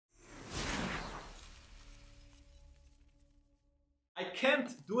can't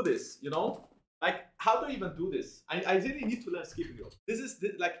do this, you know? Like, how do I even do this? I really need to learn skipping rope. This is,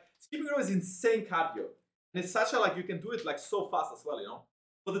 like, skipping rope is insane cardio. And it's such a, like, you can do it, like, so fast as well, you know?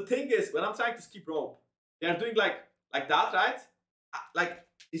 But the thing is, when I'm trying to skip rope, they're doing, like that, right? Like,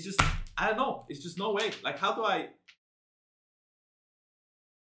 it's just, I don't know. It's just no way. Like, how do I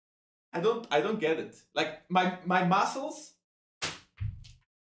don't get it. Like, my muscles,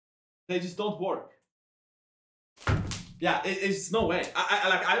 they just don't work. Yeah, it's no way.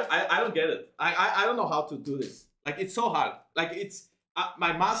 I don't get it. I don't know how to do this. Like, it's so hard. Like, it's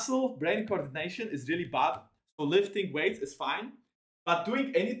my muscle brain coordination is really bad. So lifting weights is fine, but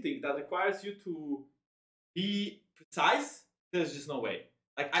doing anything that requires you to be precise, there's just no way.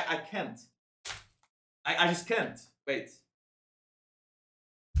 Like, I can't. I just can't. Wait.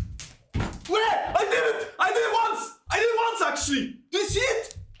 Where? I did it! I did it once! I did it once, actually! Do you see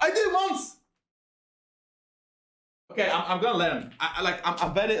it? I did it once! Okay, I'm gonna learn.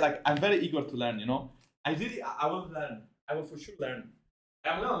 I'm very eager to learn, you know? I will learn. I will for sure learn.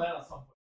 I'm gonna learn at some point.